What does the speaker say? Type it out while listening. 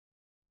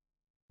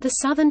The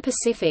Southern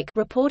Pacific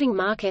reporting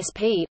mark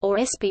SP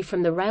or SP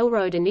from the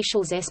railroad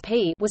initials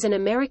SP was an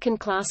American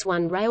Class I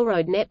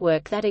railroad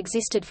network that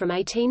existed from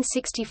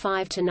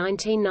 1865 to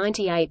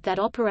 1998 that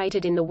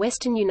operated in the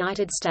western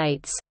United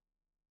States.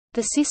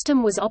 The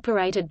system was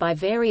operated by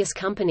various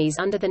companies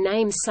under the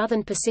names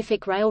Southern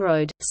Pacific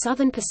Railroad,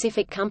 Southern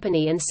Pacific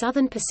Company and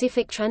Southern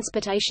Pacific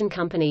Transportation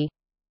Company.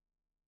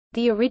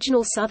 The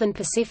original Southern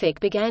Pacific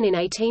began in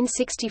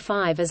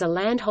 1865 as a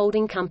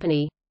land-holding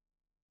company.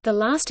 The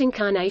last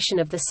incarnation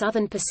of the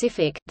Southern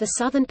Pacific, the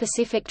Southern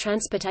Pacific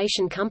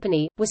Transportation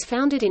Company, was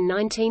founded in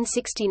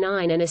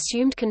 1969 and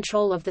assumed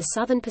control of the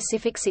Southern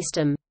Pacific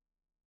system.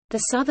 The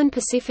Southern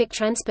Pacific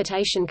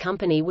Transportation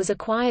Company was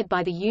acquired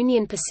by the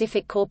Union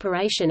Pacific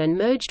Corporation and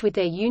merged with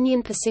their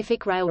Union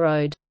Pacific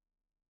Railroad.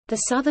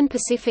 The Southern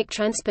Pacific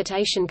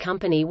Transportation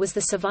Company was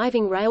the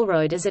surviving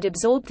railroad as it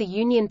absorbed the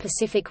Union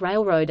Pacific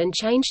Railroad and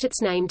changed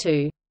its name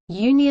to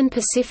Union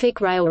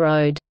Pacific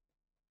Railroad.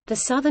 The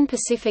Southern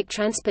Pacific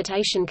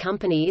Transportation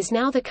Company is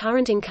now the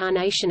current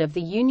incarnation of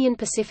the Union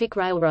Pacific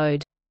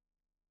Railroad.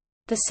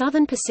 The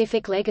Southern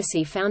Pacific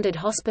Legacy founded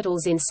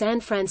hospitals in San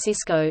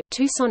Francisco,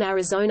 Tucson,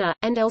 Arizona,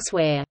 and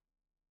elsewhere.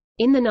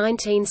 In the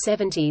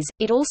 1970s,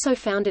 it also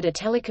founded a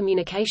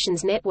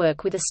telecommunications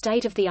network with a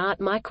state-of-the-art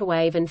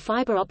microwave and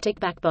fiber optic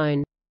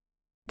backbone.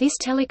 This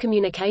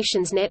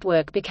telecommunications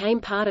network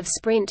became part of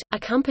Sprint, a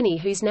company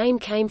whose name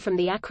came from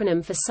the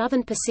acronym for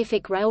Southern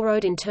Pacific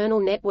Railroad Internal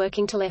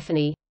Networking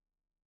Telephony.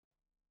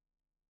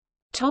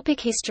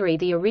 History.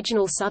 The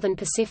original Southern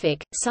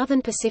Pacific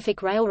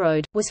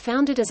Railroad, was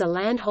founded as a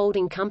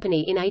land-holding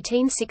company in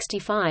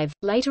 1865,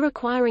 later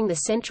acquiring the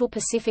Central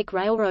Pacific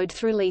Railroad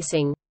through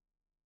leasing.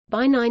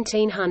 By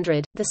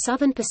 1900, the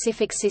Southern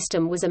Pacific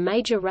System was a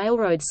major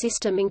railroad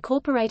system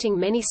incorporating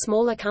many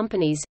smaller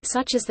companies,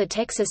 such as the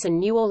Texas and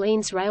New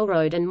Orleans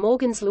Railroad and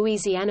Morgan's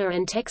Louisiana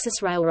and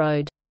Texas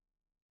Railroad.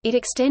 It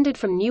extended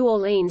from New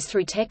Orleans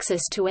through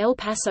Texas to El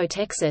Paso,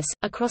 Texas,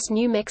 across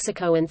New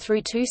Mexico and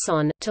through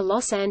Tucson, to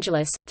Los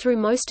Angeles, through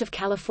most of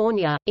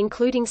California,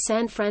 including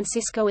San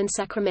Francisco and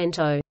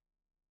Sacramento.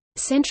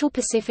 Central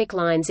Pacific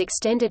lines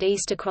extended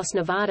east across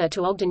Nevada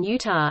to Ogden,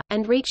 Utah,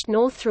 and reached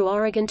north through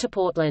Oregon to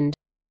Portland.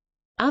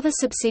 Other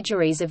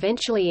subsidiaries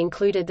eventually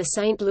included the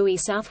St. Louis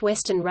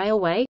Southwestern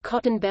Railway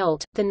Cotton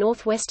Belt, the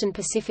Northwestern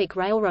Pacific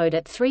Railroad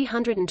at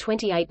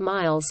 328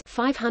 miles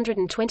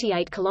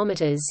 528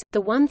 kilometers,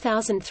 the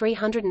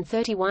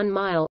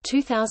 1,331-mile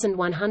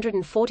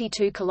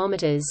 2,142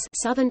 kilometers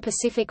Southern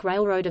Pacific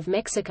Railroad of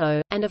Mexico,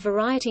 and a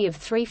variety of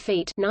 3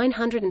 feet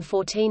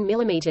 914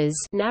 millimeters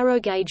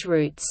narrow-gauge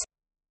routes.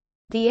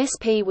 The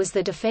SP was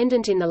the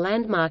defendant in the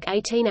landmark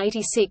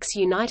 1886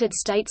 United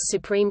States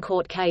Supreme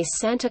Court case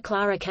Santa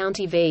Clara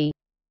County v.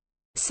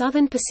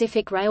 Southern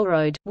Pacific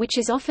Railroad, which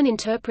is often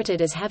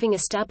interpreted as having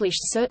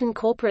established certain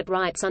corporate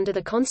rights under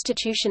the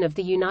Constitution of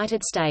the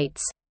United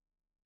States.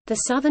 The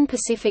Southern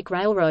Pacific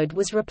Railroad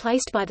was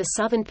replaced by the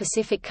Southern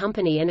Pacific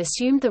Company and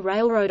assumed the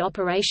railroad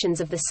operations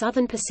of the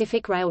Southern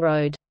Pacific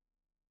Railroad.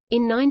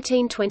 In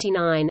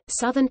 1929,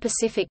 Southern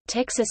Pacific,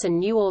 Texas and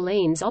New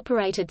Orleans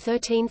operated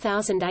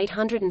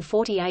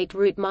 13,848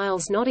 route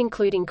miles not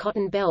including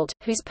Cotton Belt,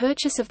 whose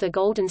purchase of the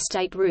Golden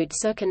State Route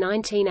circa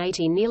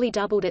 1980 nearly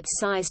doubled its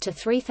size to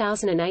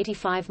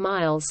 3,085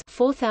 miles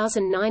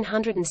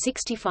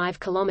 4,965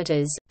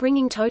 kilometers,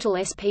 bringing total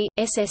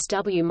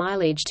SP/SSW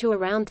mileage to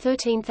around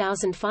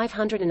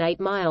 13,508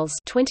 miles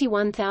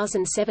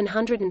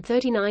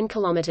 21,739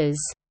 kilometers.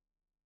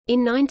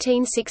 In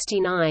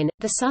 1969,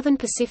 the Southern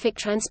Pacific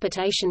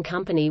Transportation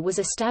Company was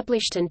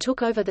established and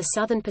took over the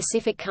Southern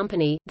Pacific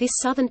Company. This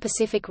Southern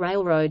Pacific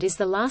Railroad is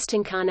the last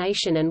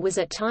incarnation and was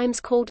at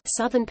times called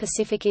Southern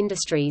Pacific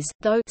Industries,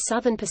 though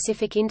Southern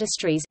Pacific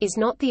Industries is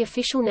not the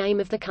official name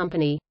of the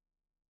company.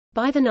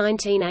 By the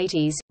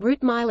 1980s,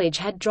 route mileage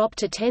had dropped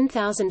to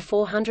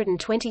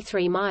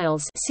 10,423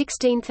 miles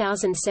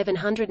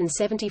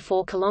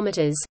 16,774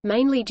 kilometers,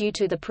 mainly due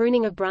to the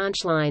pruning of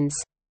branch lines.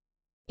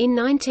 In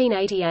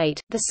 1988,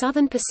 the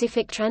Southern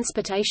Pacific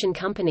Transportation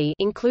Company,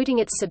 including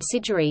its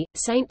subsidiary,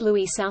 St.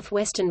 Louis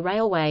Southwestern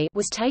Railway,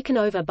 was taken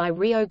over by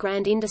Rio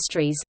Grande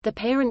Industries, the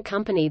parent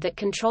company that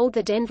controlled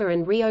the Denver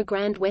and Rio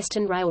Grande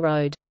Western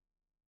Railroad.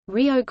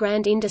 Rio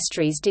Grande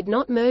Industries did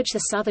not merge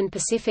the Southern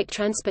Pacific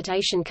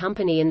Transportation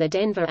Company and the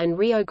Denver and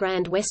Rio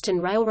Grande Western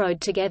Railroad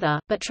together,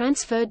 but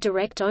transferred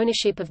direct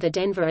ownership of the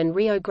Denver and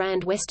Rio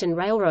Grande Western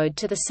Railroad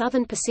to the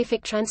Southern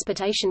Pacific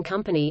Transportation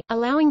Company,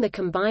 allowing the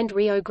combined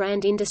Rio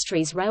Grande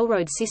Industries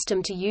railroad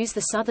system to use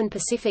the Southern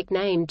Pacific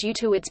name due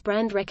to its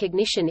brand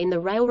recognition in the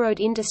railroad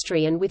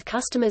industry and with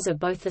customers of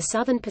both the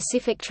Southern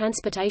Pacific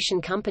Transportation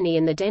Company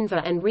and the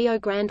Denver and Rio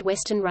Grande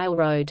Western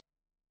Railroad.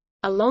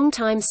 A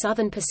long-time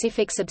Southern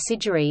Pacific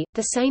subsidiary,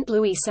 the St.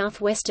 Louis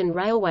Southwestern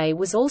Railway,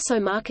 was also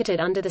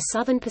marketed under the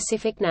Southern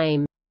Pacific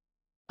name.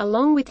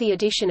 Along with the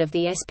addition of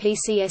the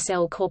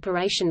SPCSL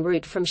Corporation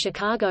route from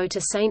Chicago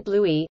to St.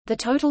 Louis, the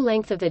total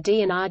length of the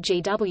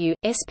D&R/GW,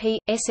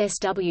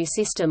 SP/SSW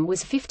system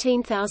was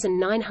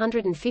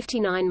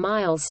 15,959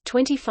 miles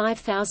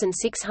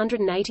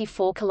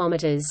 25,684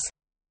 kilometers.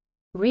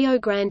 Rio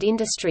Grande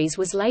Industries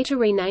was later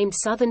renamed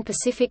Southern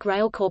Pacific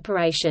Rail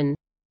Corporation.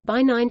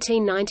 By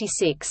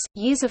 1996,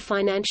 years of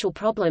financial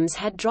problems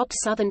had dropped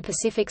Southern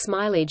Pacific's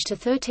mileage to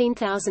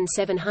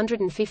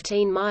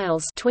 13,715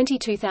 miles,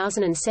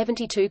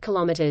 22,072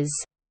 kilometers.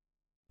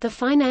 The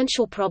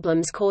financial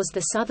problems caused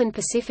the Southern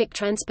Pacific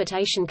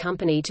Transportation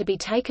Company to be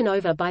taken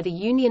over by the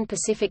Union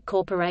Pacific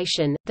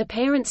Corporation, the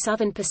parent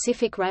Southern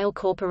Pacific Rail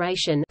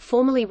Corporation,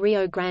 formerly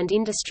Rio Grande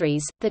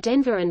Industries, the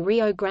Denver and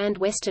Rio Grande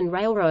Western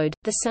Railroad,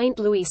 the St.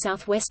 Louis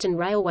Southwestern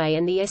Railway,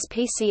 and the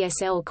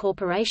SPCSL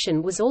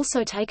Corporation was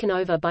also taken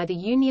over by the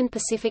Union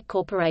Pacific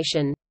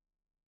Corporation.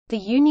 The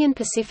Union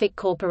Pacific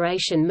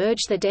Corporation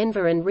merged the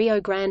Denver and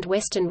Rio Grande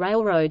Western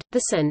Railroad,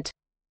 the St.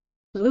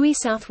 Louis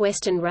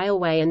Southwestern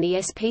Railway and the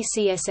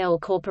SPCSL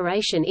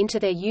Corporation into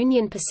their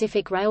Union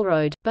Pacific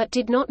Railroad, but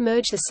did not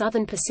merge the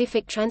Southern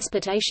Pacific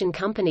Transportation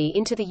Company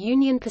into the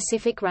Union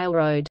Pacific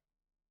Railroad.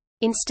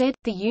 Instead,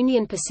 the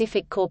Union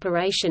Pacific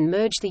Corporation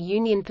merged the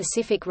Union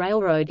Pacific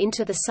Railroad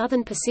into the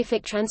Southern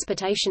Pacific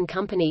Transportation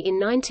Company in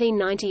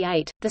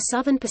 1998. The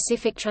Southern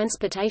Pacific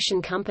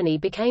Transportation Company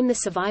became the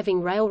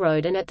surviving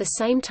railroad, and at the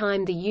same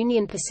time the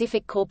Union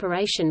Pacific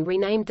Corporation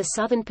renamed the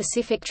Southern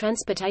Pacific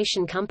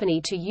Transportation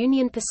Company to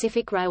Union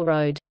Pacific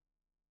Railroad.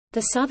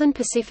 The Southern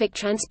Pacific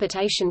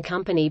Transportation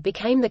Company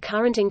became the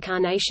current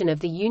incarnation of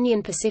the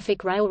Union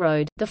Pacific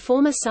Railroad. The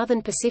former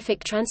Southern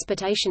Pacific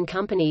Transportation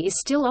Company is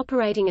still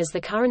operating as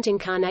the current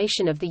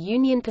incarnation of the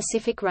Union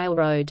Pacific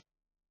Railroad.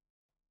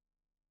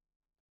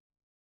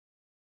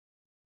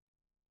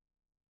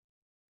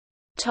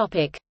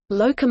 Topic: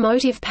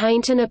 Locomotive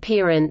paint and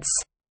appearance.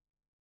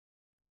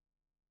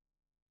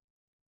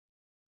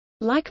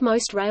 Like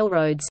most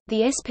railroads,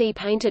 the SP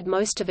painted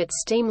most of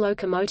its steam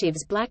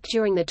locomotives black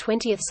during the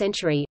 20th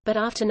century, but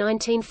after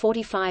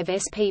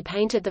 1945 SP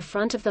painted the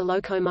front of the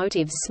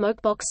locomotives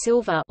smokebox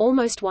silver,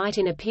 almost white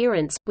in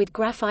appearance, with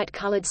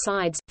graphite-colored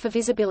sides, for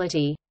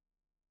visibility.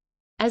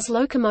 As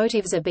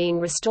locomotives are being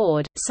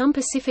restored, some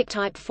Pacific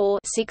Type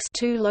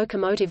 4-6-2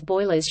 locomotive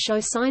boilers show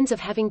signs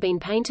of having been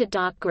painted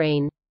dark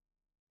green.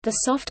 The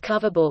soft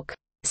cover book,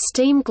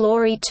 Steam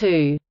Glory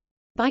 2,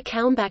 by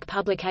Kalmbach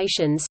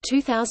Publications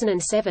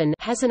 2007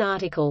 has an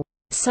article,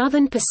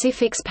 Southern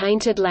Pacific's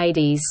Painted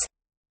Ladies,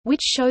 which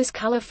shows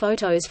color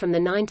photos from the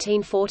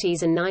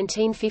 1940s and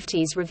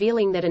 1950s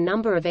revealing that a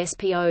number of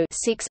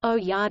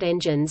SPO-6 yard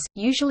engines,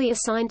 usually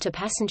assigned to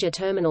passenger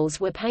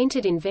terminals, were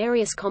painted in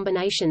various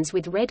combinations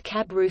with red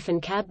cab roof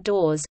and cab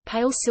doors,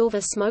 pale silver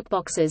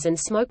smokeboxes and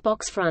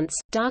smokebox fronts,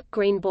 dark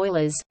green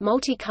boilers,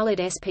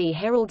 multicolored SP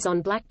heralds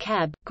on black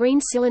cab,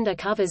 green cylinder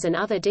covers, and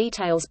other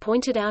details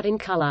pointed out in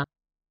color.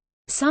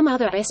 Some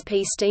other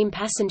SP steam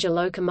passenger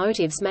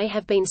locomotives may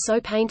have been so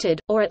painted,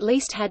 or at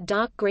least had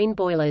dark green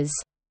boilers.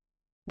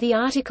 The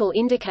article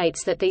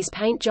indicates that these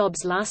paint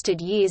jobs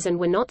lasted years and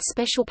were not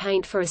special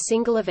paint for a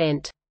single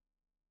event.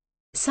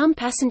 Some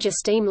passenger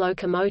steam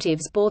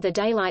locomotives bore the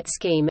daylight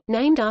scheme,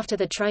 named after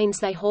the trains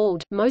they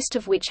hauled, most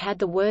of which had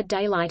the word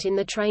daylight in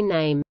the train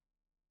name.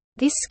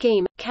 This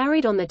scheme,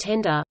 carried on the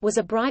tender, was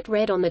a bright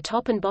red on the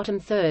top and bottom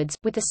thirds,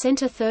 with the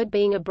center third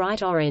being a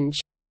bright orange.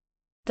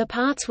 The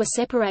parts were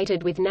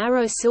separated with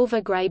narrow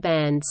silver-gray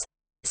bands.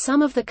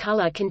 Some of the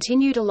color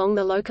continued along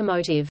the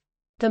locomotive.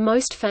 The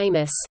most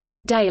famous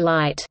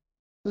daylight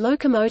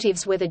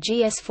locomotives were the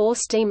GS4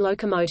 steam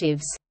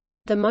locomotives.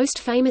 The most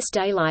famous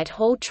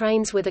daylight-hauled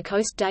trains were the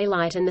Coast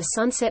Daylight and the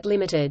Sunset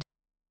Limited.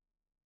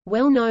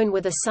 Well known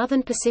were the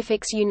Southern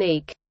Pacific's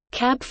unique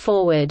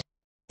cab-forward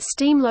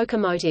steam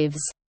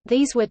locomotives.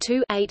 These were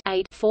two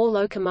 8-4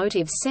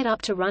 locomotives set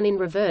up to run in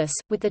reverse,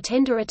 with the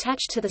tender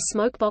attached to the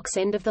smokebox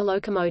end of the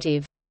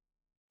locomotive.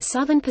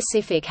 Southern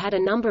Pacific had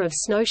a number of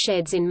snow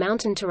sheds in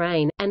mountain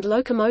terrain, and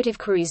locomotive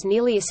crews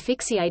nearly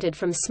asphyxiated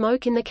from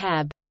smoke in the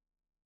cab.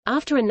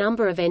 After a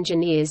number of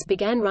engineers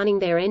began running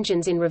their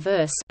engines in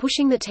reverse,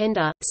 pushing the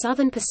tender,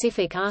 Southern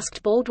Pacific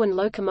asked Baldwin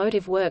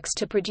Locomotive Works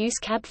to produce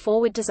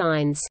cab-forward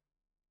designs.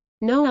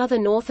 No other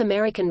North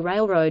American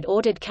railroad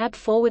ordered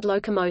cab-forward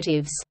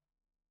locomotives.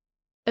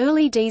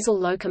 Early diesel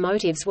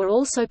locomotives were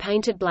also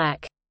painted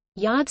black.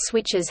 Yard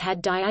switches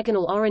had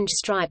diagonal orange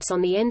stripes on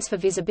the ends for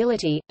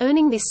visibility,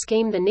 earning this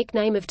scheme the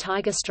nickname of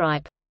Tiger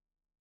Stripe.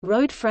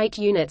 Road freight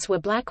units were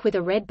black with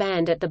a red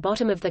band at the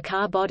bottom of the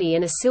car body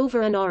and a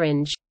silver and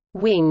orange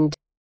winged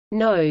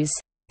nose.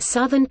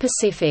 Southern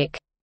Pacific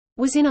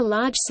was in a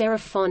large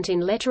serif font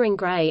in lettering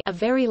gray, a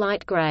very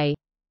light gray.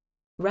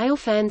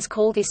 Railfans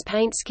call this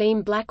paint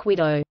scheme Black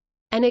Widow.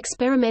 An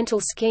experimental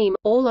scheme,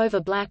 all over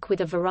black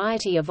with a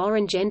variety of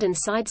orange end and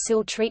side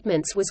sill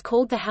treatments, was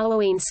called the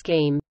Halloween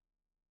scheme.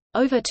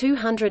 Over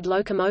 200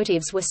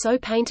 locomotives were so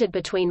painted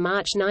between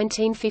March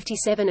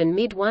 1957 and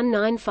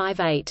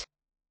mid-1958.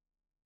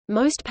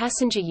 Most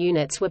passenger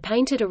units were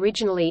painted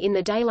originally in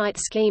the daylight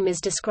scheme as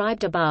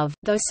described above,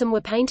 though some were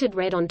painted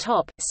red on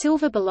top,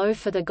 silver below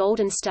for the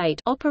Golden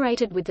State,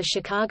 operated with the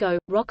Chicago,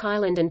 Rock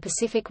Island and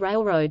Pacific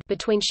Railroad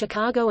between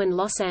Chicago and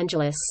Los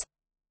Angeles.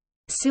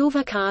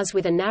 Silver cars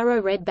with a narrow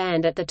red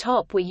band at the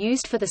top were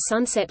used for the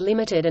Sunset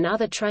Limited and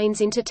other trains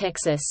into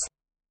Texas.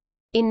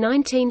 In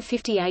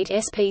 1958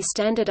 SP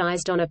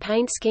standardized on a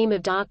paint scheme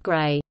of dark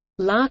gray,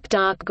 lark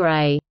dark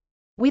gray,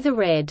 with a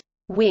red,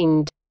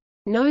 winged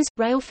nose.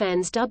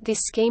 Railfans dubbed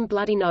this scheme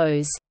Bloody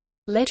Nose.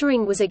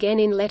 Lettering was again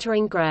in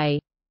lettering gray.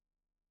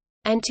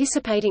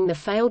 Anticipating the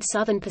failed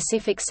Southern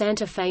Pacific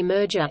Santa Fe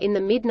merger in the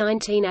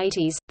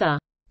mid-1980s, the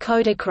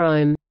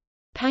Kodachrome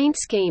paint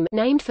scheme,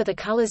 named for the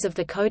colors of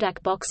the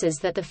Kodak boxes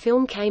that the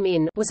film came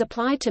in, was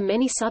applied to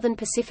many Southern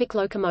Pacific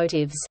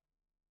locomotives.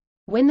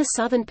 When the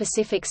Southern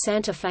Pacific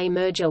Santa Fe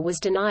merger was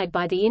denied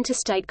by the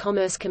Interstate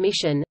Commerce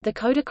Commission, the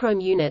Kodachrome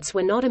units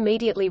were not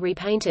immediately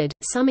repainted,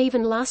 some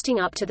even lasting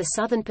up to the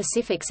Southern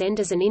Pacific's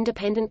end as an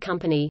independent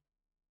company.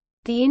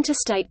 The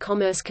Interstate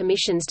Commerce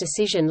Commission's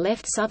decision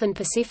left Southern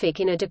Pacific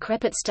in a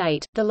decrepit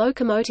state. The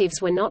locomotives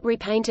were not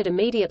repainted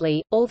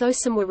immediately, although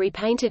some were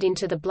repainted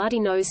into the Bloody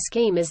Nose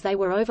scheme as they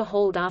were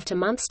overhauled after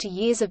months to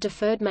years of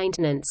deferred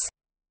maintenance.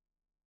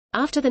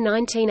 After the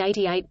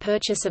 1988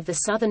 purchase of the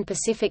Southern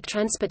Pacific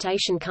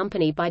Transportation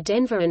Company by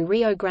Denver and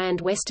Rio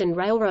Grande Western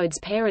Railroad's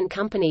parent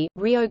company,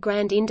 Rio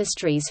Grande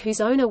Industries,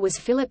 whose owner was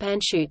Philip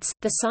Anschutz,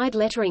 the side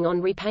lettering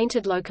on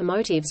repainted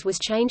locomotives was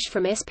changed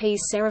from SP's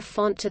serif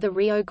font to the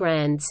Rio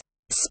Grande's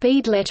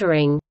speed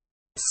lettering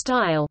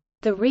style.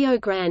 The Rio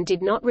Grande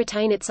did not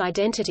retain its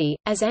identity,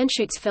 as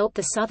Anschutz felt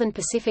the Southern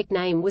Pacific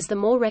name was the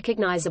more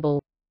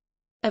recognizable.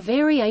 A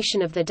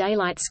variation of the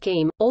daylight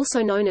scheme,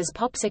 also known as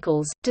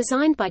popsicles,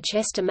 designed by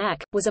Chester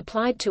Mack, was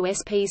applied to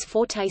SP's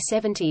Forte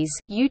 70s,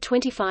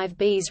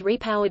 U-25Bs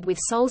repowered with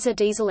Sulzer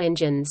diesel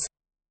engines.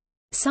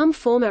 Some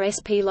former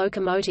SP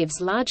locomotives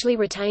largely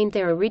retained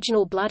their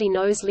original Bloody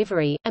Nose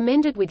livery,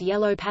 amended with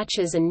yellow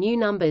patches and new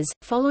numbers,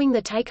 following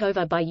the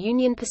takeover by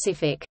Union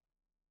Pacific.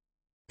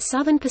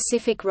 Southern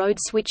Pacific road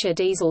switcher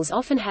diesels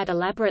often had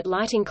elaborate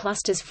lighting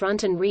clusters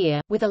front and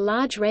rear, with a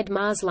large red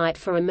Mars light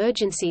for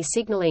emergency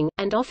signaling,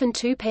 and often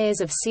two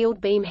pairs of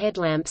sealed beam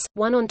headlamps,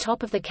 one on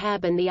top of the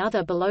cab and the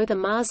other below the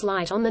Mars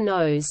light on the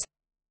nose.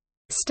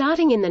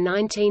 Starting in the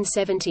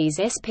 1970s,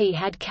 SP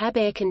had cab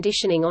air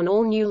conditioning on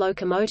all new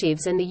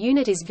locomotives and the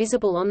unit is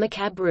visible on the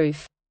cab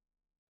roof.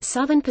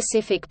 Southern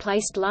Pacific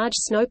placed large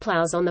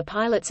snowplows on the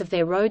pilots of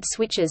their road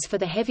switches for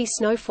the heavy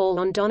snowfall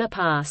on Donner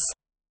Pass.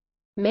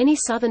 Many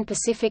Southern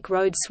Pacific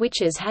road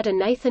switches had a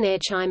Nathan Air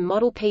Chime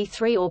Model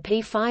P3 or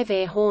P5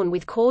 air horn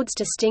with cords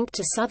distinct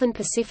to Southern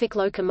Pacific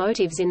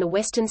locomotives in the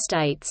western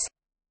states.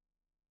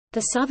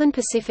 The Southern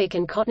Pacific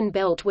and Cotton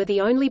Belt were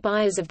the only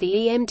buyers of the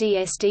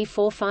EMD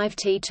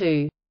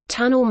SD45T2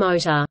 tunnel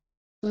motor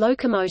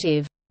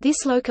locomotive.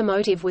 This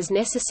locomotive was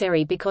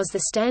necessary because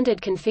the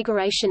standard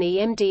configuration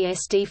EMD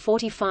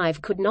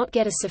SD45 could not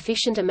get a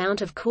sufficient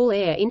amount of cool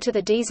air into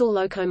the diesel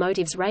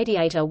locomotive's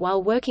radiator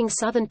while working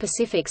Southern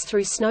Pacifics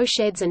through snow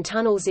sheds and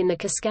tunnels in the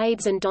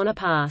Cascades and Donner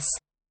Pass.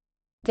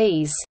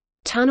 These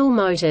tunnel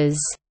motors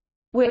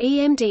were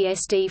EMD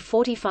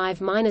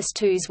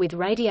SD45-2s with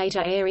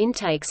radiator air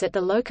intakes at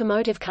the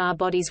locomotive car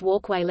body's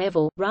walkway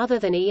level, rather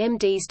than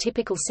EMD's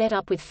typical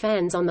setup with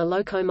fans on the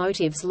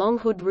locomotive's long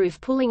hood roof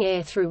pulling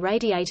air through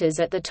radiators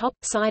at the top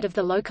side of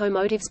the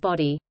locomotive's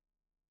body.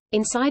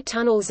 Inside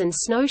tunnels and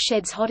snow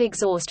sheds, hot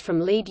exhaust from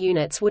lead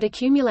units would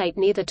accumulate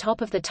near the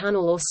top of the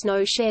tunnel or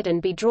snow shed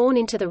and be drawn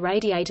into the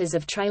radiators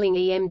of trailing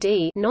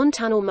EMD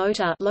non-tunnel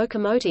motor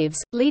locomotives,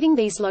 leading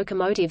these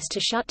locomotives to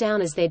shut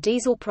down as their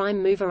diesel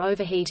prime mover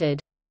overheated.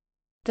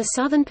 The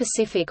Southern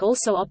Pacific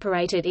also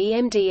operated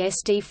EMD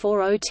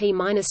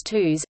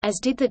SD40T-2s, as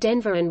did the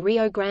Denver and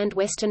Rio Grande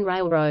Western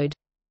Railroad.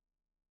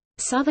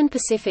 Southern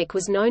Pacific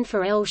was known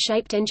for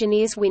L-shaped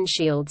engineers'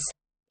 windshields.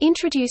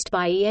 Introduced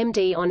by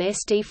EMD on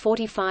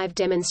SD45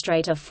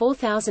 Demonstrator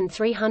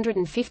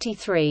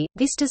 4353,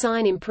 this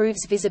design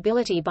improves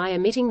visibility by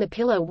omitting the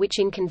pillar which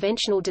in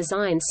conventional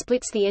design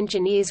splits the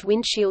engineer's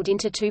windshield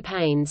into two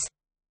panes.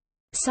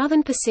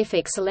 Southern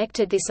Pacific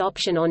selected this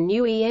option on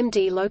new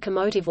EMD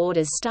locomotive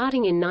orders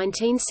starting in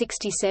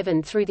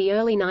 1967 through the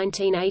early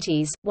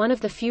 1980s, one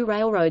of the few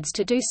railroads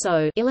to do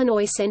so.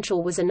 Illinois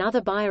Central was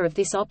another buyer of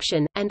this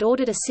option, and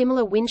ordered a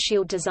similar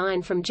windshield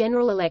design from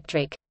General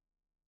Electric.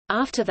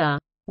 After the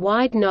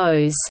wide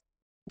nose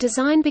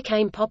design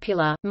became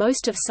popular,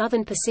 most of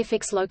Southern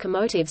Pacific's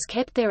locomotives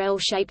kept their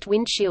L-shaped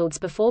windshields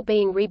before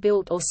being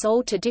rebuilt or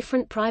sold to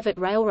different private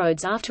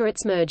railroads after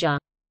its merger.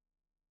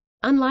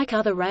 Unlike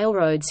other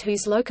railroads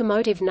whose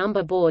locomotive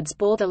number boards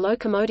bore the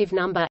locomotive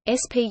number,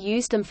 SP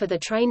used them for the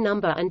train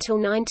number until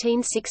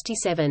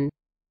 1967.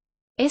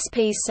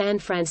 SP's San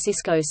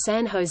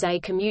Francisco-San Jose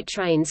commute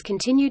trains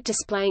continued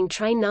displaying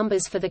train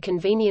numbers for the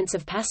convenience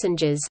of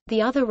passengers.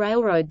 The other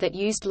railroad that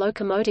used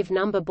locomotive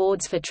number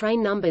boards for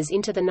train numbers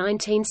into the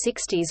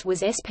 1960s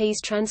was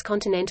SP's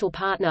transcontinental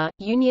partner,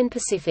 Union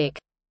Pacific.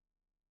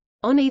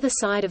 On either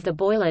side of the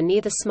boiler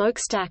near the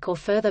smokestack or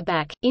further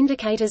back,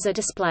 indicators are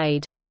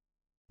displayed.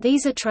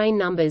 These are train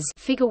numbers,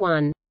 Figure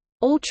 1.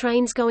 All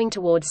trains going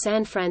toward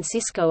San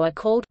Francisco are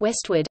called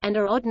westward and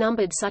are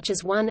odd-numbered such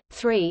as 1,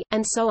 3,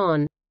 and so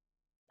on.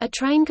 A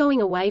train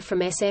going away from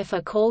SF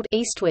are called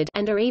eastward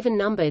and are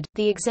even-numbered.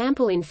 The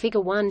example in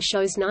Figure 1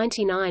 shows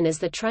 99 as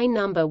the train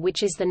number,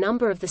 which is the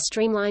number of the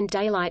streamlined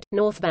daylight,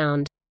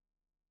 northbound.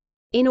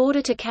 In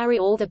order to carry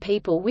all the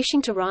people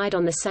wishing to ride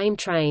on the same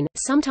train,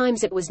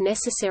 sometimes it was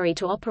necessary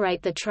to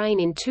operate the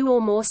train in two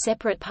or more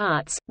separate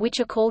parts,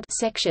 which are called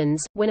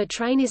sections. When a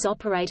train is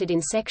operated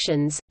in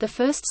sections, the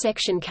first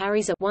section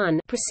carries a 1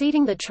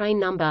 preceding the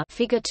train number,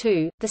 figure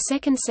 2, the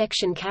second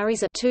section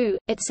carries a 2,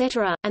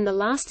 etc., and the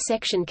last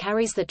section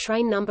carries the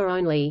train number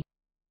only.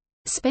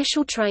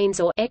 Special trains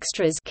or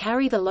extras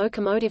carry the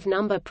locomotive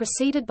number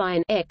preceded by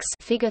an X,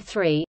 figure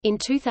 3. In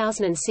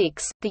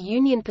 2006, the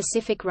Union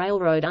Pacific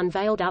Railroad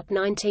unveiled UP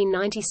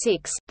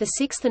 1996, the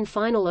sixth and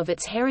final of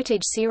its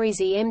Heritage Series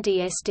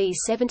EMDSD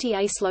 70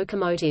 Ace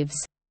locomotives.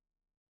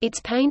 Its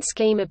paint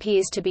scheme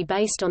appears to be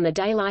based on the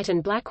Daylight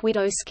and Black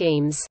Widow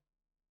schemes.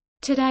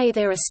 Today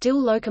there are still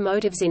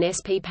locomotives in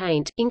SP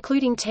paint,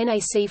 including 10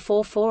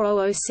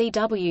 AC4400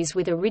 CWs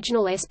with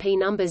original SP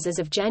numbers as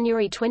of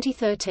January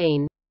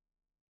 2013.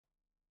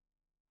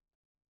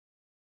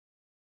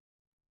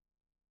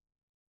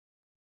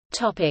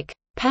 Topic: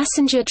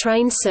 Passenger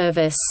train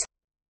service.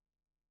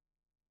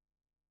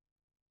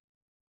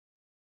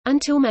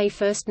 Until May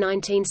 1,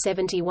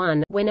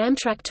 1971, when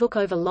Amtrak took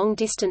over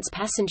long-distance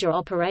passenger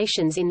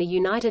operations in the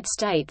United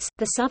States,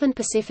 the Southern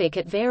Pacific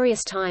at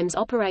various times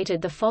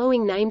operated the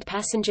following named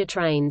passenger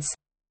trains.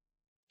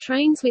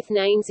 Trains with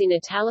names in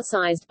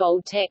italicized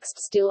bold text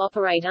still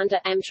operate under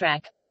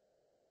Amtrak.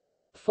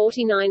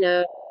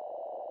 49er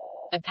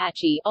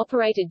Apache,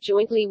 operated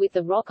jointly with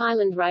the Rock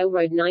Island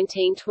Railroad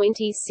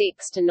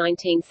 1926 to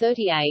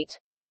 1938.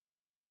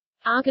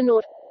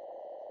 Argonaut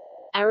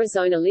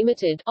Arizona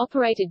Limited,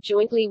 operated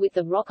jointly with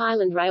the Rock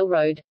Island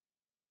Railroad.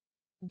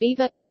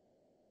 Beaver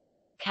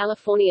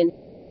Californian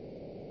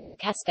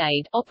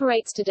Cascade,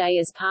 operates today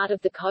as part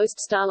of the Coast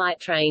Starlight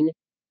Train.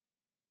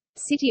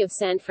 City of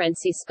San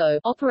Francisco,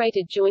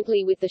 operated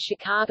jointly with the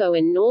Chicago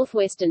and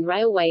Northwestern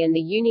Railway and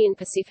the Union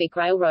Pacific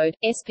Railroad.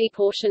 SP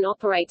portion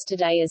operates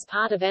today as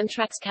part of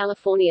Amtrak's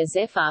California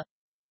Zephyr.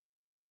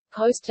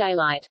 Coast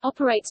Daylight,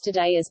 operates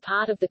today as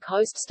part of the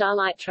Coast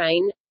Starlight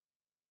Train.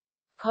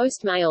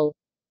 Coast Mail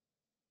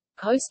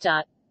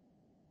Coaster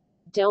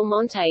Del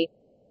Monte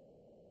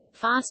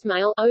Fast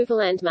Mail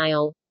Overland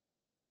Mail.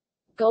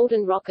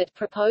 Golden Rocket,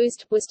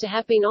 proposed, was to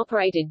have been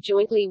operated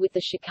jointly with the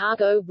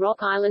Chicago, Rock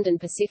Island and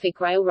Pacific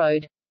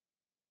Railroad.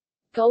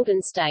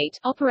 Golden State,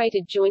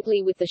 operated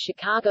jointly with the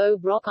Chicago,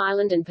 Rock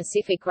Island and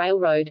Pacific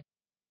Railroad.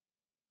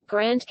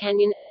 Grand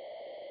Canyon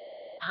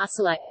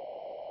Hustler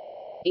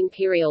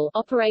Imperial,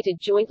 operated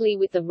jointly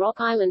with the Rock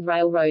Island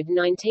Railroad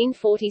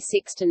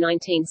 1946 to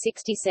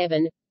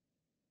 1967.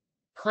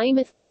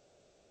 Klamath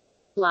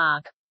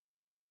Lark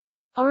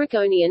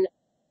Oregonian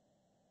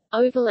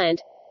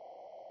Overland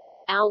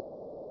Al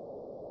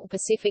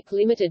Pacific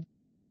Limited.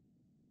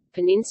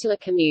 Peninsula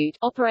Commute,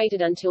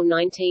 operated until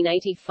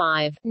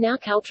 1985, now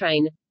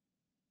Caltrain.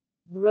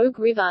 Rogue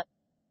River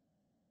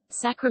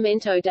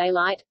Sacramento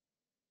Daylight.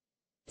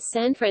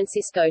 San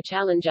Francisco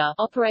Challenger,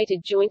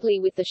 operated jointly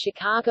with the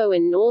Chicago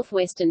and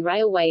Northwestern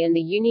Railway and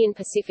the Union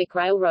Pacific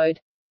Railroad.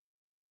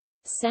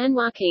 San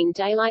Joaquin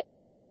Daylight.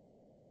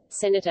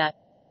 Senator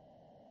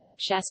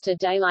Shasta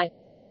Daylight.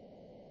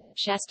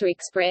 Shasta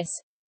Express.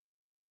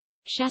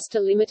 Shasta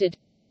Limited.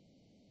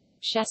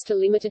 Shasta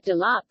Limited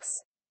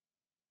Deluxe.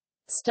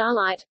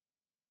 Starlight.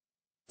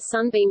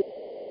 Sunbeam.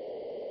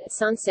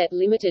 Sunset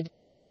Limited.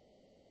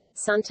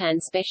 Suntan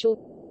Special.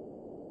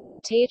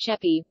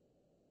 Tehachapi.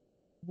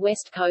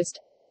 West Coast.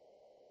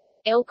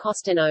 El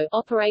Costeño,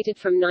 operated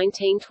from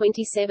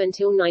 1927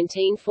 till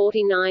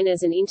 1949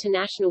 as an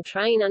international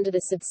train under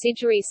the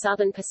subsidiary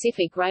Southern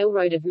Pacific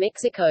Railroad of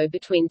Mexico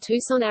between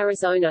Tucson,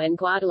 Arizona and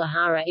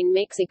Guadalajara in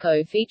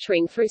Mexico,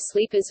 featuring through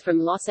sleepers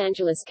from Los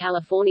Angeles,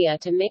 California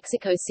to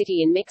Mexico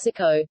City in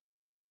Mexico.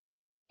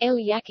 El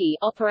Yaqui,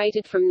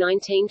 operated from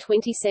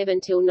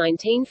 1927 till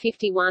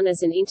 1951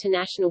 as an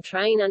international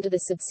train under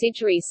the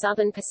subsidiary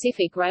Southern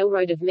Pacific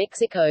Railroad of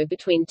Mexico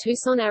between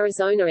Tucson,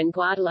 Arizona and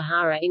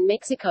Guadalajara in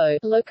Mexico.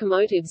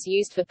 Locomotives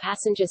used for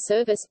passenger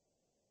service.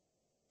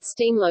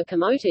 Steam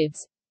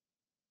locomotives.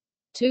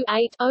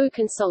 280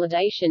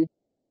 consolidation.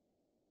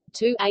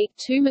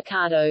 282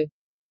 Mikado.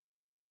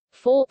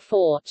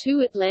 442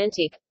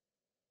 Atlantic.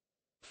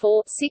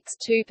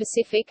 462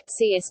 Pacific,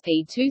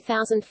 CSP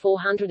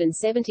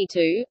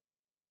 2472.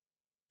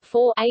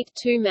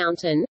 482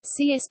 Mountain,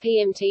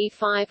 CSP-MT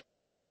 5.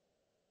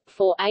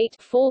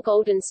 484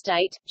 Golden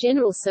State,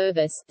 General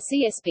Service,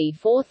 CSP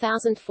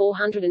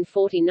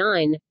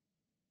 4449.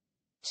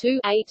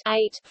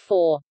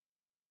 2884.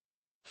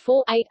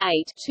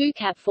 488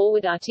 2-cab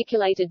forward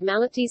articulated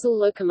mallet-diesel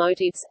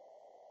locomotives.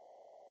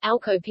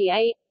 Alco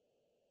PA.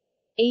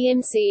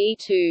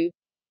 EMCE2.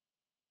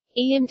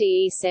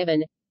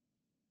 EMDE7.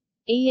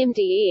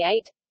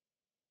 EMDE8.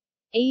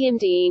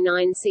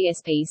 EMDE9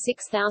 CSP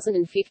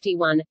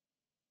 6051.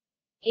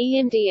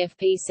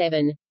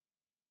 EMDFP7.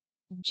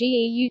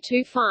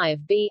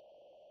 GEU25B.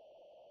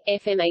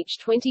 FMH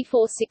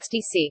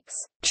 2466.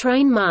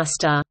 Train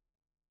Master.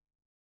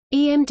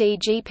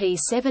 EMDGP7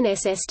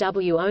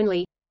 SSW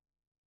only.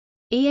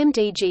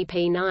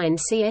 EMDGP9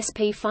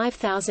 CSP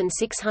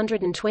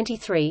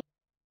 5623.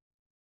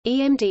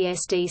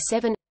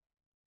 EMDSD7.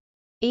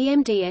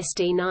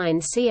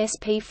 EMD-SD9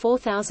 CSP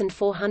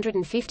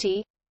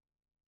 4450,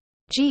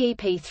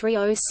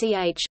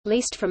 GEP30CH,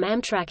 leased from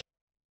Amtrak,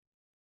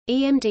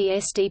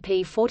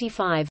 EMD-SDP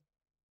 45,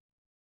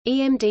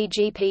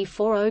 EMD-GP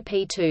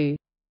 40P2.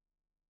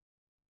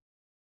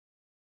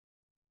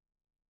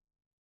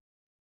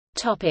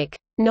 Topic: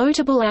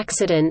 Notable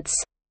accidents.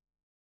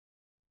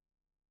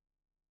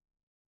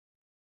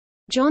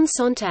 John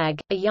Sontag,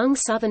 a young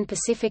Southern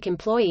Pacific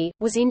employee,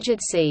 was injured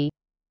c.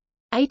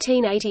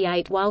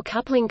 1888 while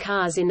coupling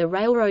cars in the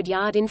railroad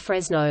yard in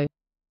Fresno.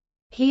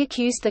 He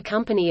accused the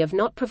company of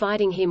not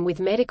providing him with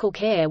medical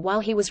care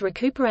while he was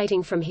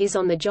recuperating from his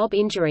on-the-job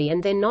injury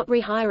and then not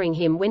rehiring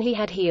him when he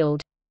had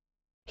healed.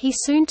 He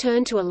soon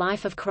turned to a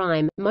life of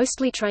crime,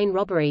 mostly train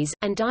robberies,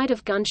 and died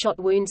of gunshot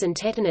wounds and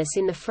tetanus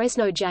in the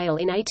Fresno jail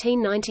in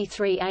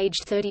 1893,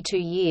 aged 32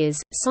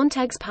 years.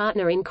 Sontag's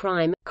partner in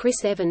crime,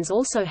 Chris Evans,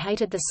 also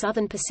hated the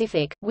Southern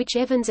Pacific, which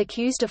Evans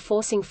accused of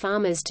forcing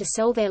farmers to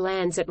sell their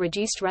lands at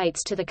reduced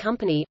rates to the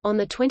company. On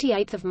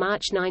 28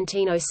 March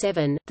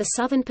 1907, the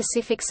Southern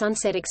Pacific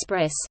Sunset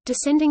Express,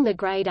 descending the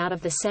grade out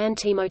of the San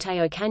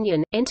Timoteo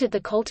Canyon, entered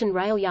the Colton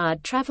rail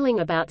yard traveling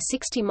about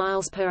 60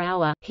 miles per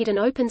hour, hit an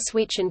open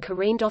switch and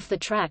careened off the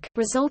track,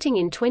 resulting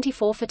in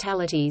 24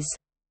 fatalities.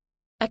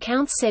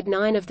 Accounts said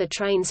 9 of the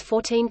train's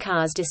 14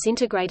 cars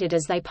disintegrated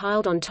as they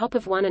piled on top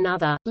of one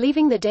another,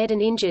 leaving the dead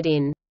and injured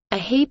in a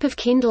heap of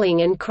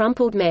kindling and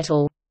crumpled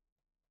metal.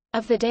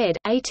 Of the dead,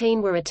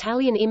 18 were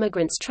Italian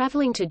immigrants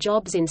traveling to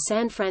jobs in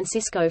San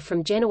Francisco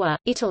from Genoa,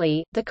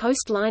 Italy. The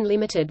Coast Line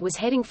Limited was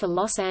heading for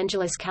Los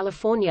Angeles,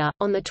 California,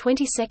 on the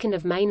 22nd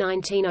of May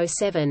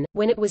 1907,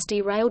 when it was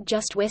derailed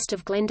just west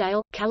of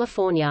Glendale,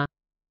 California.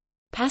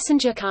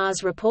 Passenger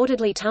cars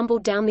reportedly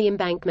tumbled down the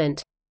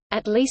embankment.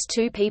 At least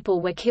 2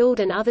 people were killed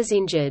and others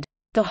injured.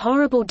 The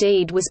horrible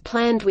deed was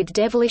planned with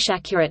devilish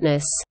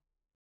accurateness,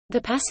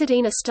 the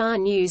Pasadena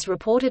Star-News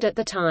reported at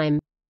the time.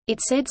 It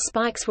said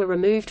spikes were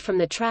removed from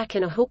the track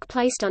and a hook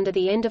placed under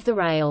the end of the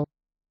rail.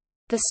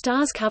 The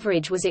Star's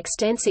coverage was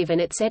extensive and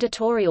its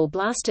editorial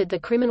blasted the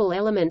criminal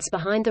elements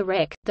behind the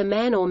wreck. The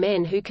man or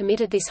men who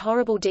committed this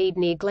horrible deed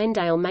near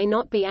Glendale may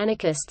not be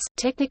anarchists,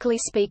 technically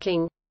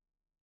speaking.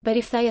 But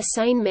if they are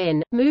sane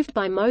men, moved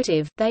by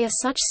motive, they are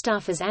such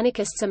stuff as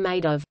anarchists are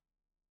made of.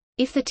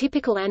 If the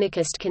typical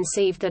anarchist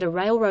conceived that a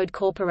railroad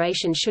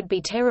corporation should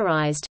be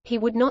terrorized, he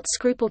would not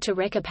scruple to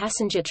wreck a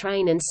passenger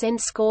train and send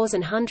scores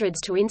and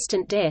hundreds to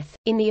instant death.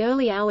 In the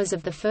early hours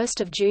of 1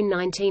 June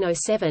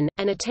 1907,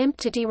 an attempt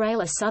to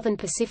derail a Southern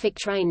Pacific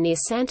train near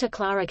Santa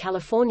Clara,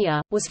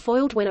 California, was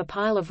foiled when a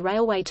pile of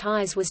railway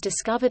ties was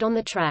discovered on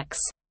the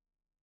tracks.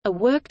 A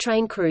work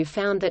train crew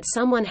found that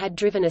someone had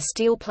driven a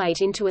steel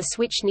plate into a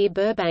switch near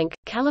Burbank,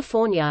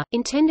 California,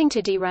 intending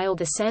to derail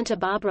the Santa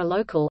Barbara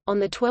local. On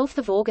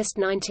 12 August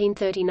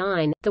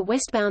 1939, the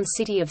westbound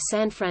city of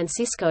San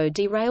Francisco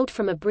derailed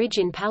from a bridge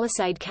in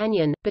Palisade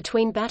Canyon,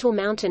 between Battle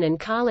Mountain and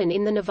Carlin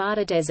in the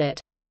Nevada desert.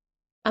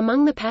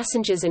 Among the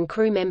passengers and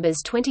crew members,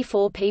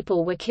 24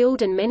 people were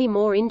killed and many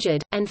more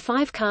injured, and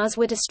 5 cars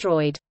were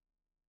destroyed.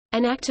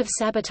 An act of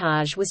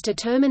sabotage was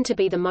determined to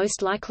be the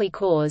most likely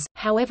cause,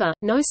 however,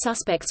 no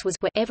suspects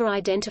were ever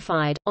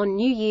identified. On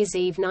New Year's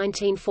Eve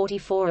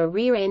 1944, a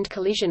rear-end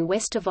collision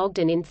west of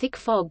Ogden in thick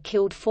fog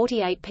killed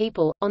 48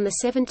 people. On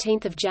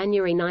 17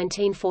 January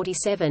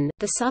 1947,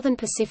 the Southern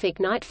Pacific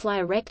Night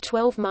Flyer wrecked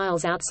 12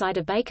 miles outside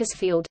of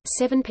Bakersfield,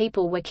 7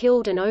 people were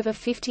killed and over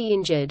 50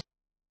 injured.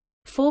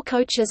 4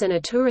 coaches and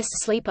a tourist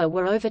sleeper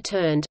were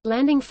overturned,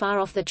 landing far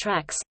off the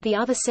tracks, the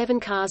other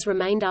 7 cars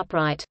remained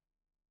upright.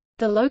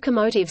 The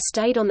locomotive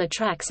stayed on the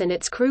tracks and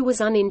its crew was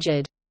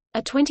uninjured.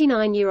 A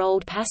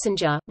 29-year-old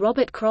passenger,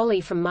 Robert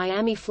Crowley from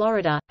Miami,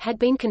 Florida, had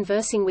been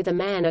conversing with a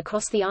man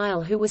across the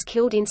aisle who was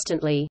killed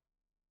instantly.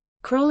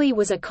 Crowley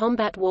was a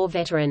combat war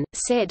veteran,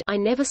 said, "I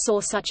never saw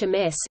such a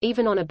mess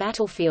even on a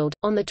battlefield."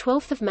 On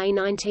 12 May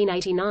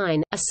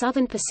 1989, a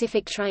Southern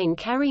Pacific train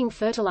carrying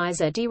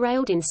fertilizer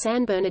derailed in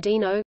San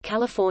Bernardino,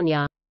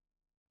 California.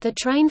 The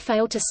train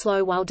failed to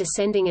slow while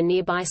descending a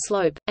nearby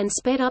slope, and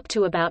sped up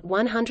to about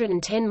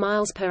 110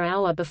 miles per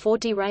hour before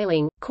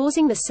derailing,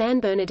 causing the San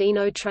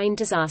Bernardino train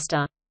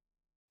disaster.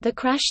 The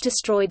crash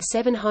destroyed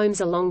 7 homes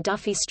along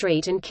Duffy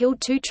Street and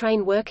killed 2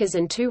 train workers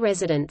and 2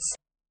 residents.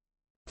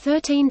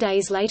 13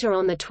 days later,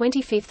 on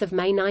 25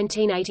 May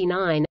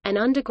 1989, an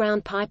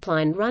underground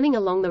pipeline running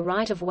along the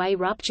right-of-way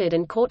ruptured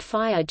and caught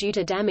fire due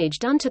to damage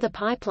done to the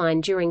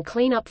pipeline during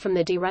cleanup from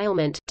the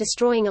derailment,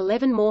 destroying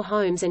 11 more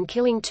homes and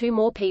killing 2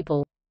 more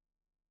people.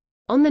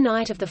 On the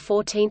night of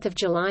 14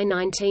 July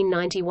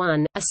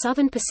 1991, a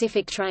Southern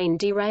Pacific train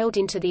derailed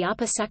into the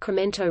upper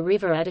Sacramento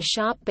River at a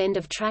sharp bend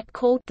of track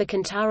called the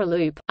Cantara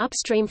Loop,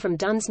 upstream from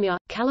Dunsmuir,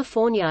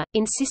 California,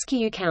 in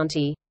Siskiyou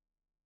County.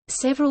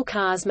 Several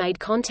cars made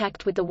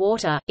contact with the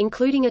water,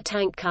 including a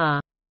tank car.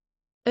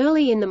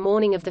 Early in the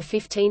morning of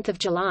 15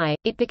 July,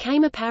 it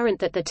became apparent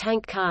that the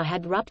tank car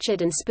had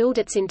ruptured and spilled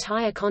its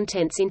entire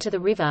contents into the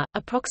river,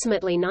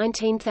 approximately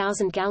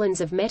 19,000 gallons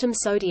of metam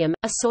sodium,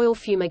 a soil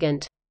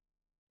fumigant.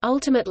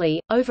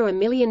 Ultimately, over 1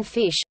 million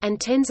fish, and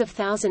tens of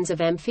thousands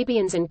of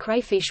amphibians and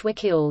crayfish were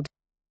killed.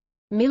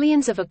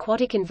 Millions of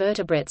aquatic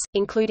invertebrates,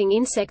 including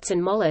insects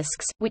and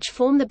mollusks, which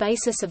form the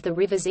basis of the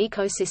river's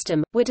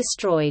ecosystem, were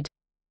destroyed.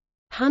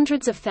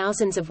 Hundreds of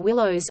thousands of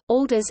willows,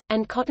 alders,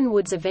 and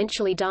cottonwoods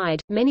eventually died,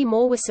 many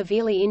more were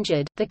severely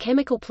injured. The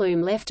chemical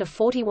plume left a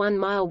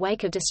 41-mile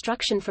wake of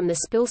destruction from the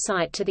spill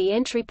site to the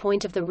entry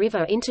point of the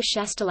river into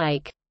Shasta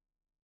Lake.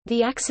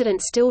 The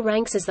accident still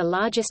ranks as the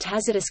largest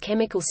hazardous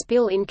chemical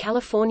spill in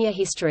California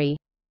history.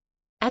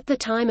 At the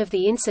time of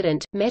the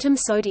incident, metam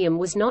sodium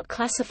was not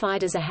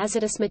classified as a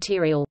hazardous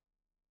material.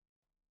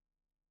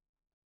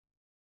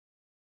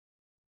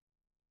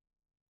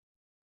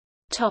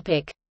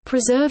 Topic: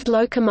 Preserved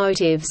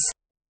locomotives.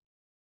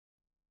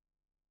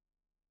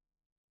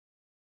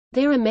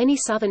 There are many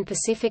Southern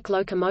Pacific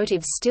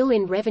locomotives still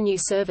in revenue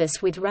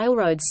service with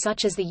railroads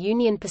such as the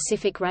Union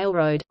Pacific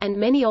Railroad, and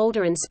many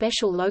older and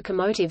special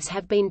locomotives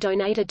have been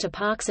donated to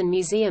parks and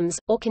museums,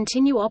 or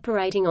continue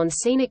operating on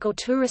scenic or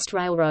tourist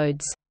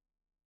railroads.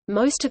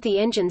 Most of the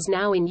engines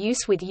now in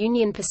use with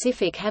Union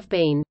Pacific have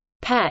been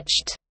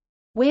patched,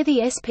 where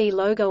the SP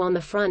logo on the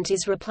front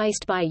is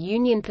replaced by a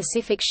Union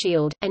Pacific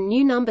shield, and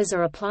new numbers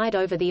are applied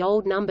over the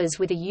old numbers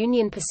with a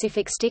Union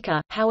Pacific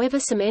sticker. However,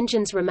 some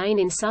engines remain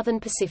in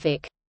Southern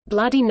Pacific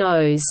bloody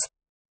nose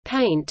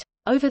paint.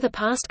 Over the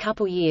past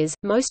couple years,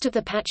 most of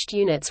the patched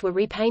units were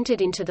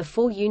repainted into the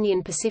full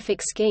Union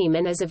Pacific scheme,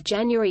 and as of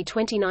January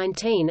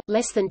 2019,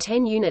 less than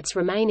 10 units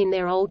remain in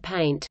their old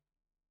paint.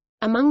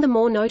 Among the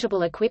more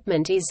notable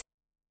equipment is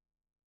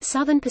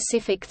Southern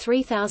Pacific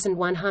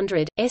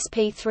 3100,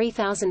 SP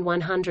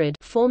 3100,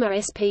 former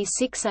SP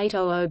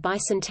 6800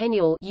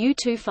 Bicentennial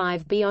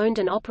U25B, owned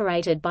and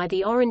operated by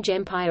the Orange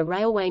Empire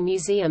Railway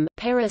Museum,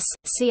 Paris,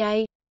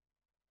 CA.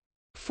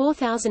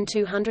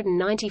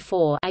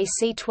 4294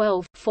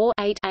 AC12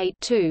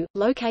 488-2,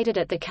 located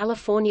at the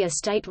California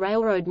State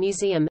Railroad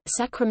Museum,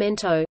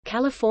 Sacramento,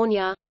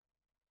 California.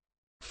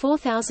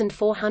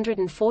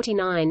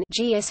 4449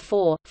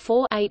 GS4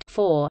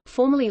 484,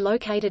 formerly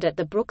located at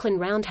the Brooklyn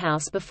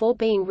Roundhouse before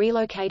being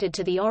relocated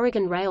to the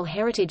Oregon Rail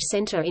Heritage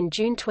Center in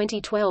June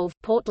 2012,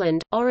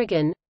 Portland,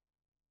 Oregon.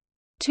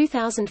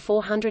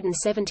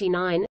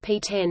 2479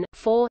 P10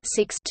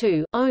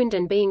 462, owned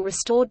and being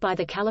restored by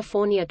the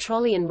California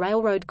Trolley and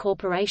Railroad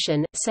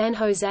Corporation, San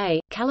Jose,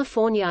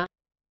 California.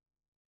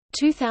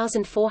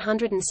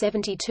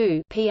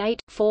 2472 P8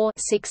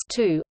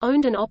 462,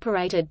 owned and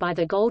operated by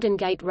the Golden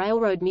Gate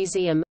Railroad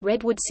Museum,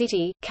 Redwood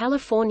City,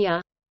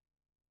 California.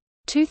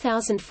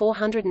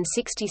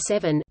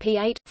 2467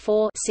 P8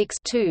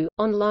 462,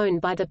 on loan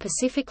by the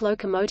Pacific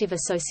Locomotive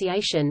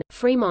Association,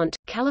 Fremont,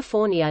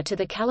 California, to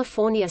the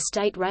California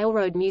State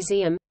Railroad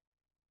Museum.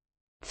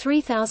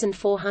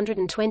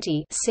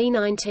 3420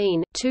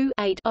 C19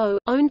 280,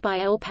 owned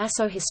by El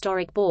Paso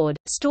Historic Board,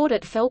 stored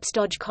at Phelps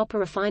Dodge Copper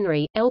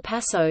Refinery, El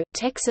Paso,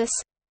 Texas.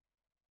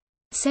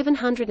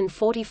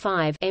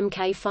 745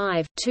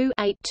 MK5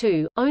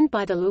 282, owned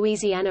by the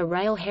Louisiana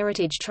Rail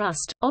Heritage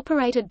Trust,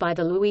 operated by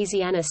the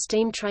Louisiana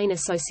Steam Train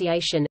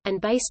Association, and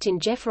based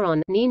in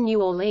Jefferson near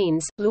New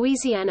Orleans,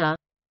 Louisiana.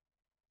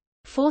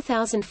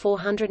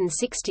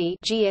 4460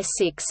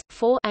 GS6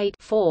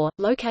 484,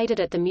 located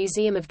at the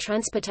Museum of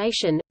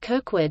Transportation,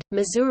 Kirkwood,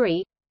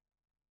 Missouri.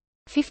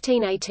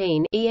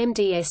 1518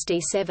 EMD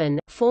SD7,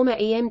 former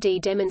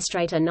EMD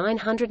Demonstrator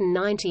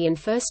 990 and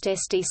first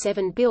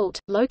SD7 built,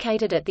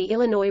 located at the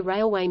Illinois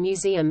Railway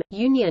Museum,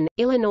 Union,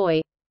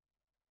 Illinois.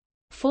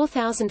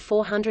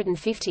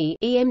 4450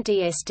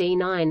 EMD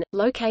SD9,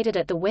 located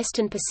at the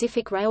Western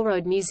Pacific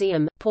Railroad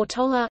Museum,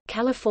 Portola,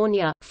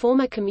 California,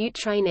 former commute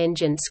train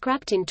engine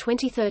scrapped in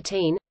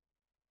 2013.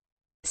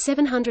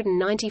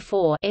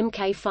 794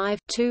 MK5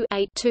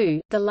 282,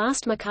 the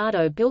last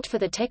Mikado built for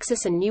the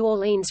Texas and New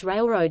Orleans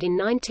Railroad in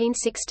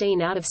 1916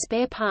 out of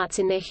spare parts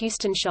in their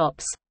Houston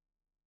shops.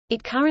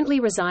 It currently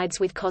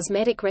resides with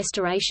cosmetic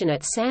restoration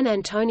at San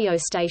Antonio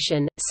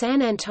Station,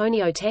 San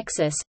Antonio,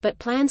 Texas, but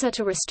plans are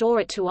to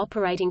restore it to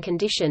operating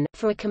condition.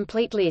 For a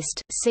complete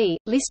list, see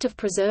List of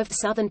preserved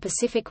Southern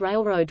Pacific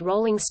Railroad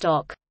rolling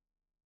stock.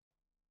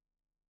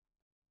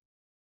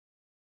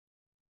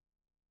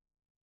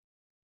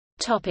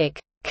 Topic: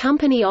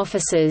 Company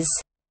offices.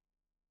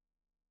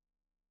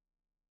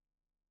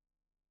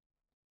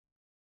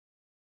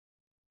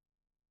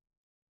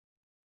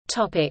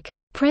 Topic: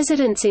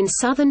 Presidents in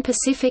Southern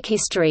Pacific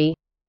history.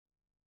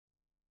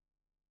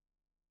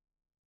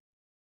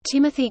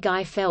 Timothy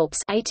Guy Phelps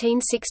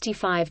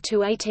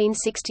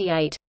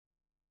 (1865–1868),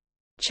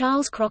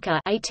 Charles Crocker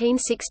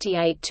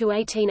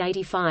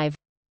 (1868–1885),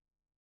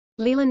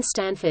 Leland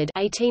Stanford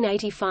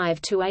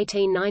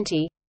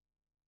 (1885–1890),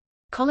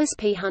 Collis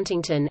P.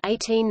 Huntington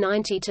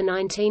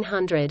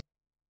 (1890–1900),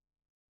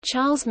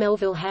 Charles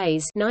Melville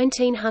Hayes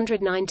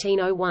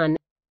 (1900–1901),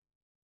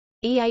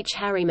 E. H.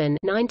 Harriman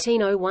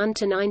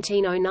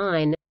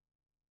 (1901–1909),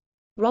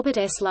 Robert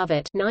S.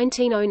 Lovett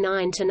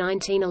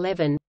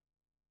 (1909–1911),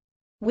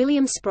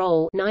 William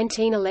Sproul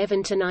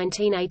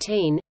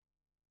 (1911–1918),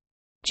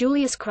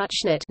 Julius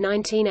Krutschnitt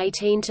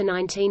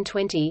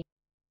 (1918–1920),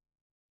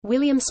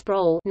 William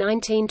Sproul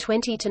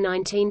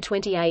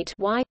 (1920–1928),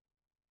 Y.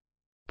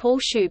 Paul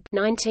Shoup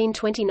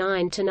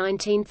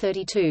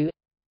 (1929–1932),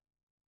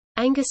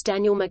 Angus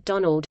Daniel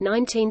MacDonald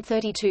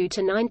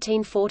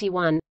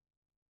 (1932–1941),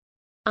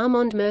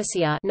 Armand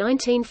Mercier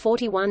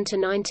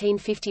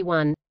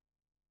 (1941–1951),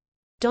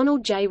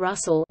 Donald J.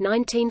 Russell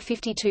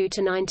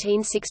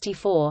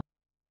 (1952–1964),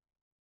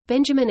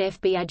 Benjamin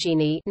F.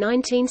 Biagini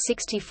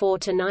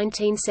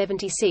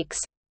 (1964–1976),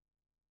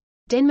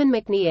 Denman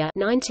McNear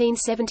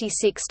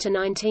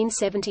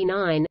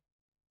 (1976–1979),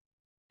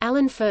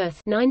 Alan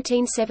Firth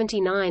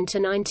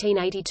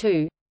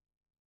 (1979–1982),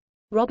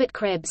 Robert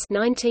Krebs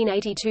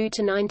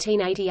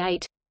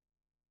 (1982–1988),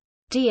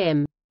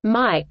 D.M.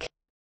 Mike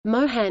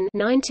Mohan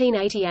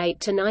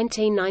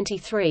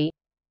 (1988–1993),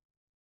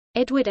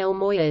 Edward L.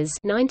 Moyers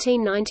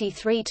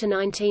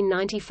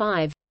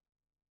 (1993–1995),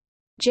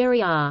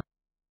 Jerry R.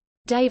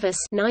 Davis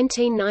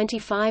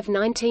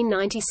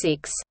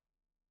 (1995–1996).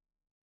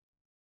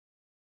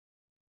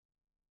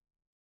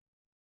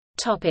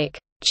 Topic: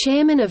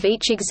 Chairman of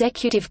each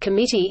executive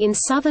committee in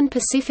Southern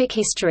Pacific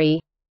history.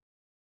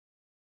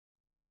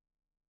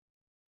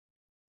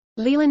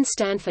 Leland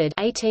Stanford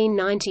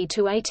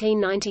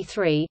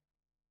 (1890–1893),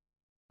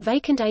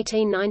 vacant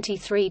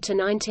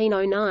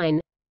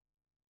 1893–1909.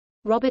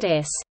 Robert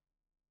S.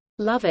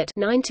 Lovett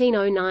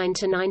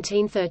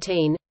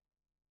 (1909–1913),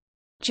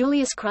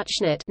 Julius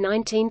Crutchnet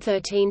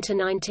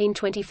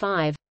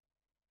 (1913–1925),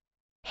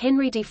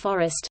 Henry D.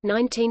 Forrest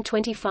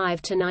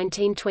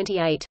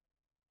 (1925–1928),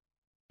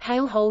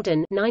 Hale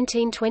Holden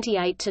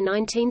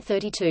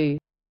 (1928–1932).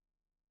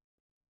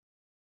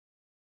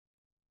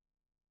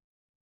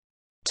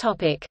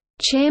 Topic: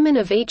 Chairman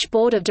of each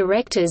board of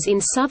directors in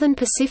Southern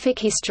Pacific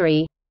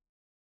history.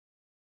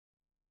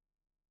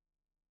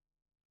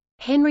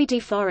 Henry D.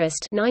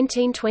 Forrest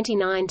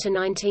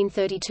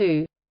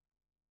 (1929–1932),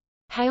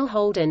 Hale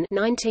Holden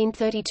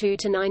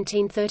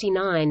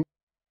 (1932–1939),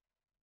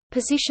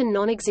 position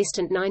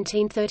non-existent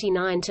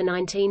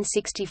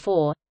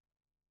 1939–1964.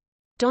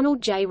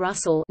 Donald J.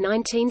 Russell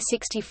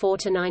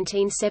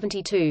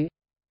 (1964–1972),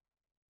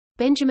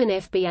 Benjamin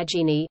F.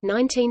 Biagini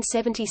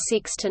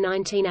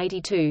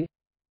 (1976–1982),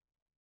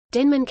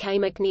 Denman K.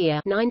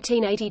 McNear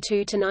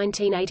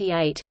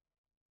 (1982–1988),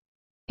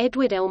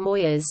 Edward L.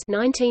 Moyers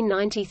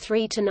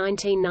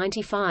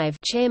 (1993–1995),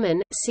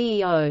 Chairman,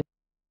 CEO.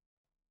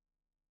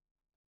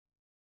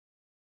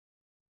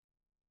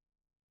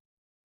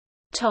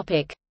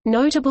 Topic: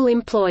 Notable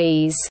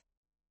employees.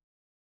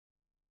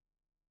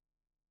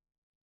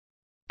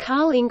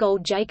 Carl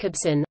Ingold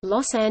Jacobson,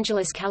 Los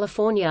Angeles,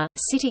 California,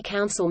 City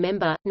Council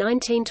member,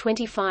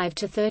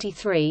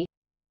 1925–33.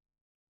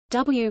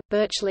 W.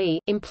 Birch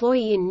Lee,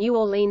 employee in New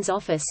Orleans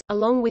office,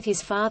 along with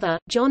his father,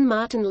 John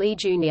Martin Lee,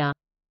 Jr.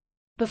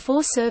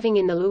 Before serving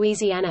in the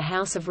Louisiana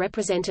House of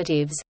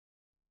Representatives.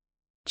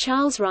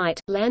 Charles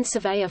Wright, land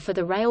surveyor for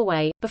the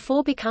railway,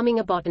 before becoming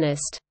a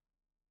botanist.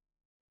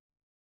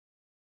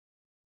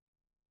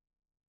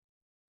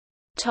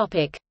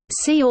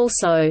 See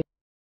also: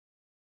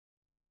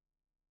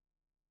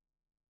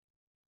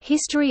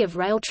 History of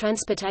rail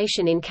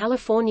transportation in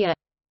California,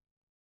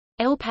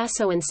 El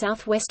Paso and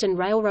Southwestern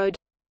Railroad,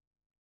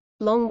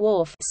 Long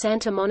Wharf,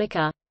 Santa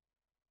Monica,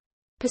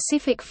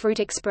 Pacific Fruit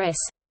Express,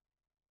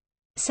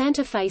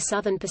 Santa Fe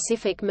Southern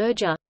Pacific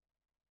merger,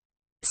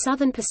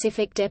 Southern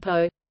Pacific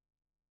Depot,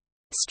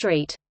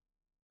 St.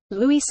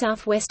 Louis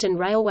Southwestern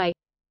Railway,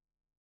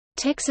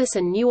 Texas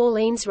and New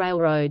Orleans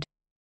Railroad.